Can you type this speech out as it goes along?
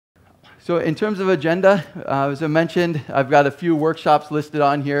So in terms of agenda, as I mentioned, I've got a few workshops listed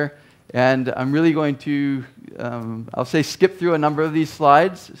on here, and I'm really going to, I'll say, skip through a number of these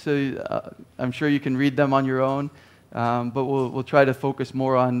slides, so I'm sure you can read them on your own, but we'll try to focus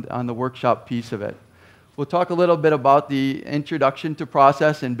more on the workshop piece of it. We'll talk a little bit about the introduction to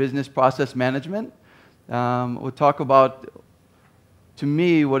process and business process management. We'll talk about, to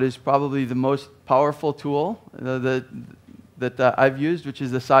me, what is probably the most powerful tool that I've used, which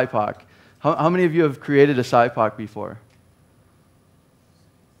is the SIPOC. How many of you have created a SIPOC before?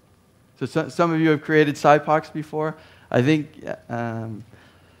 So some of you have created SIPOCs before. I think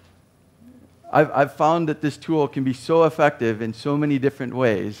I've found that this tool can be so effective in so many different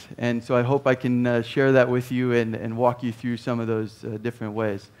ways, and so I hope I can share that with you and walk you through some of those different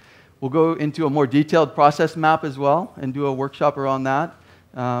ways. We'll go into a more detailed process map as well and do a workshop around that,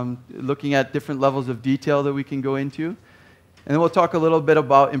 looking at different levels of detail that we can go into. And then we'll talk a little bit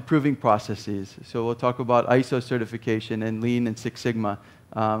about improving processes. So we'll talk about ISO certification and Lean and Six Sigma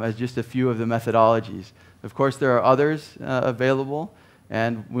as just a few of the methodologies. Of course, there are others available,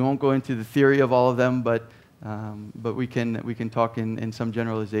 and we won't go into the theory of all of them, but we can talk in some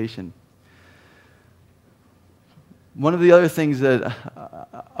generalization. One of the other things that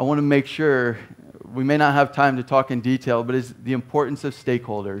I want to make sure, we may not have time to talk in detail, but is the importance of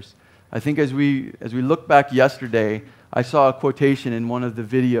stakeholders. I think as we look back yesterday, I saw a quotation in one of the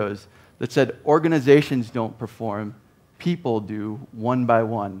videos that said, "Organizations don't perform, people do, one by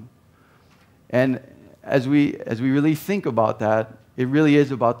one." And as we really think about that, it really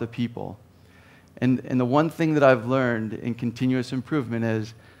is about the people. And the one thing that I've learned in continuous improvement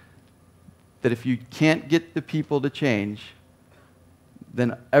is that if you can't get the people to change,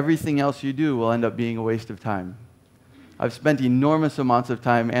 then everything else you do will end up being a waste of time. I've spent enormous amounts of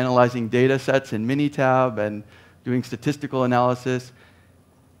time analyzing data sets in Minitab and doing statistical analysis.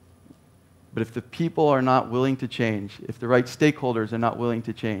 But if the people are not willing to change, if the right stakeholders are not willing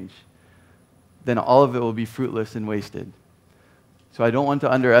to change, then all of it will be fruitless and wasted. So I don't want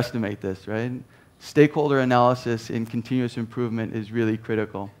to underestimate this, right? Stakeholder analysis in continuous improvement is really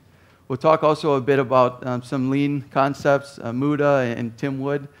critical. We'll talk also a bit about some lean concepts, Muda and Tim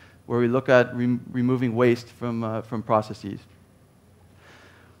Wood, where we look at removing waste from processes.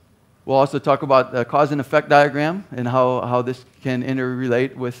 We'll also talk about the cause and effect diagram and how this can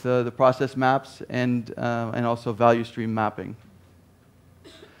interrelate with the process maps and also value stream mapping.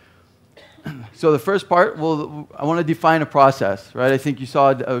 So the first part, I want to define a process, right? I think you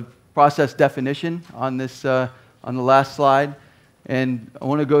saw a process definition on this on the last slide, and I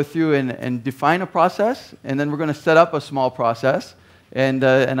want to go through and define a process, and then we're going to set up a small process, and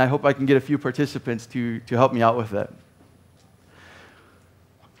I hope I can get a few participants to help me out with it.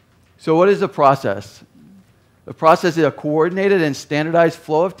 So what is a process? A process is a coordinated and standardized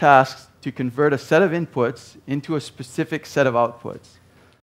flow of tasks to convert a set of inputs into a specific set of outputs.